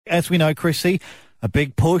As we know, Chrissy, a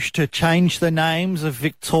big push to change the names of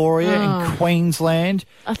Victoria and Queensland.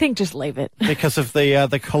 I think just leave it. Because of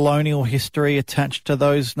the colonial history attached to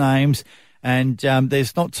those names. And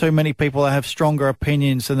there's not too many people that have stronger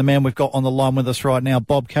opinions than the man we've got on the line with us right now,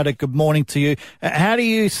 Bob Catter. Good morning to you. How do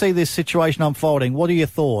you see this situation unfolding? What are your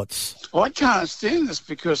thoughts? Well, I can't stand this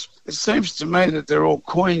because it seems to me that they're all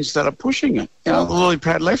Queens that are pushing it. You know, the lily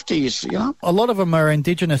pad lefties, you know. A lot of them are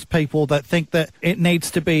Indigenous people that think that it needs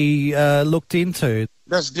to be looked into.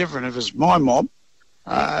 That's different if it's my mob.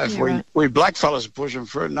 If we blackfellas are pushing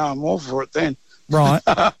for it, no, I'm all for it then. Right.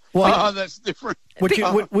 Well, that's different. What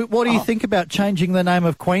do you think about changing the name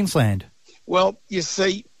of Queensland? Well, you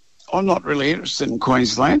see, I'm not really interested in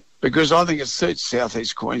Queensland because I think it suits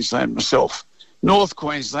southeast Queensland myself. North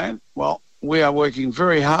Queensland, well, we are working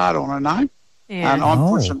very hard on a name. Yeah. And I'm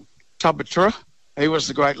pushing Tabatura. He was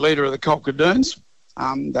the great leader of the Cockatoons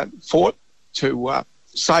that fought to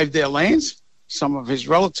save their lands. Some of his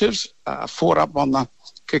relatives fought up on the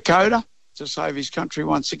Kokoda to save his country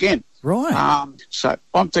once again. Right. So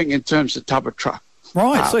I'm thinking in terms of Tabatura.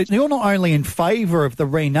 Right. So you're not only in favour of the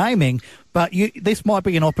renaming, but this might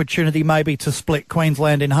be an opportunity maybe to split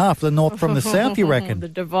Queensland in half, the north from the south, you reckon? The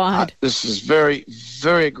divide. This is very,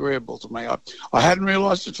 very agreeable to me. I hadn't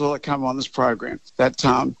realised until I came on this program that,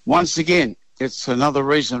 once again, it's another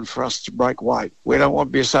reason for us to break weight. We don't want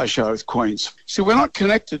to be associated with Queens. See, we're not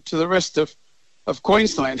connected to the rest of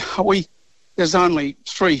Queensland. There's only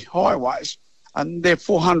 3 highways, and they're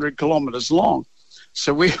 400 kilometres long.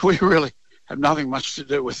 So we really have nothing much to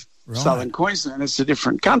do with southern Queensland. It's a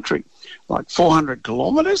different country, like 400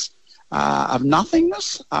 kilometres of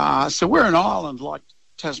nothingness. So we're an island like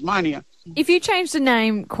Tasmania. If you change the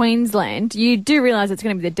name Queensland, you do realise it's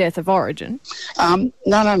going to be the death of origin. No.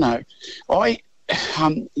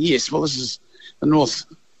 Yes, well, this is the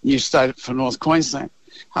new state for North Queensland.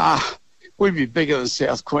 We'd be bigger than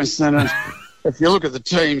South Queensland. And if you look at the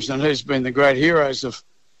teams and who's been the great heroes of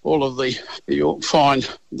all of you'll find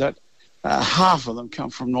that half of them come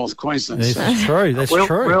from North Queensland. That's true. That's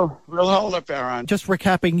true. We'll hold up our own. Just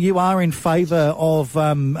recapping, you are in favour of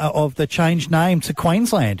the changed name to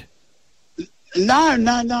Queensland? No.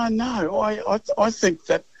 I think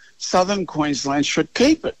that southern Queensland should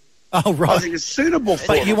keep it. Oh, right. I think it's suitable for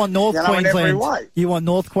But you want North Queensland. In every way. You want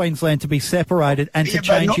North Queensland to be separated and to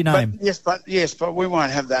change your name. But we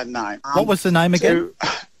won't have that name. What was the name again?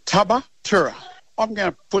 Tabatura. I'm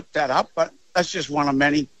going to put that up, but that's just one of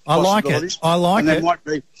many possibilities. I like it. And there might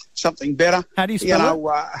be something better. How do you spell it?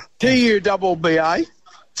 Tubbatre.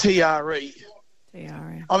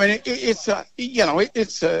 I mean, it's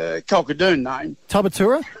a Cockatoon name.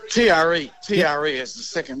 Tabatura? TRE is the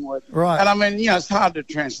second word. Right. And I mean, it's hard to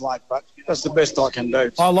translate, but that's the best I can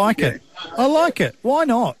do. I like it. I like it. Why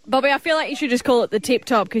not? Bobby, I feel like you should just call it the Tip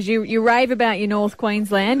Top because you rave about your North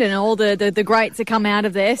Queensland and all the greats that come out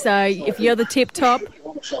of there. So if you're the Tip Top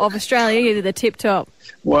of Australia, you're the Tip Top.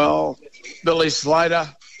 Well, Billy Slater,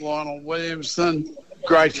 Lionel Williamson,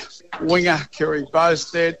 great winger, Kerry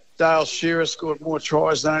Bowstead, Dale Shearer scored more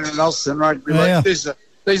tries than anyone else in rugby league. These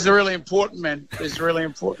are really important, men. These are really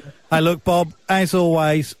important. Hey, look, Bob, as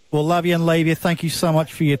always, we'll love you and leave you. Thank you so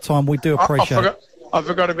much for your time. We do appreciate it. I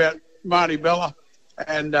forgot about Marty Bella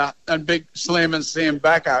and Big Slim and Sam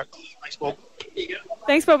Backo. Thanks, Bob.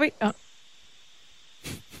 Thanks, Bobby. Oh.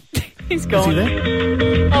 He's gone. Is he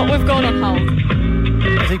there? Oh, we've gone on hold.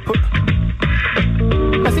 Has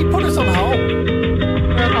he put us on hold?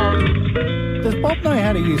 We're on hold. Does Bob know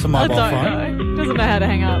how to use a mobile phone? I don't know. Doesn't know how to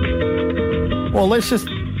hang up. Well, let's just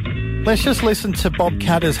listen to Bob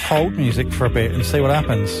Catter's hold music for a bit and see what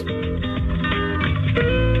happens.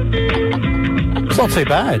 It's not too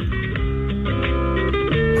bad.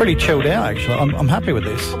 Pretty chilled out, actually. I'm happy with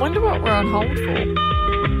this. I wonder what we're on hold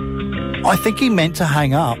for. I think he meant to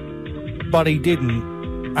hang up, but he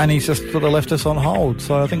didn't, and he's just sort of left us on hold.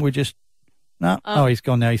 So I think we just... No. Oh, he's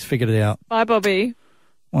gone now. He's figured it out. Bye, Bobby.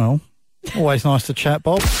 Well, always nice to chat,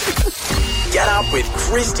 Bob. Get up with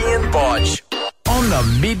Christy and Bodge on the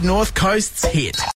Mid-North Coast's hit.